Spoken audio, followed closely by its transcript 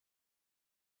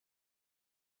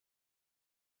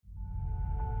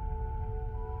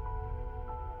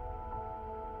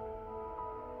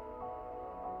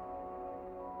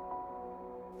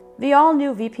The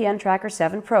all-new VPN Tracker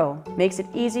 7 Pro makes it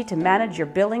easy to manage your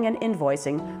billing and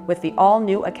invoicing with the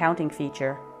all-new accounting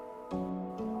feature.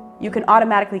 You can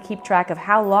automatically keep track of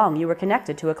how long you were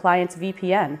connected to a client's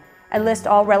VPN and list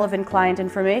all relevant client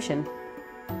information.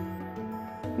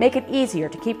 Make it easier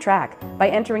to keep track by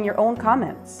entering your own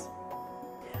comments.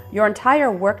 Your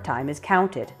entire work time is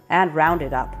counted and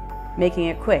rounded up, making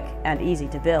it quick and easy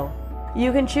to bill.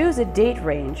 You can choose a date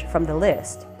range from the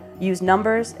list, use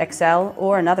Numbers, Excel,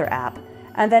 or another app,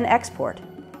 and then export.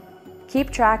 Keep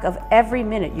track of every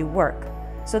minute you work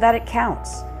so that it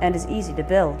counts and is easy to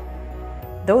bill.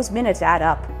 Those minutes add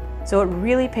up, so it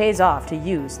really pays off to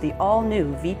use the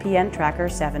all-new VPN Tracker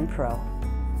 7 Pro.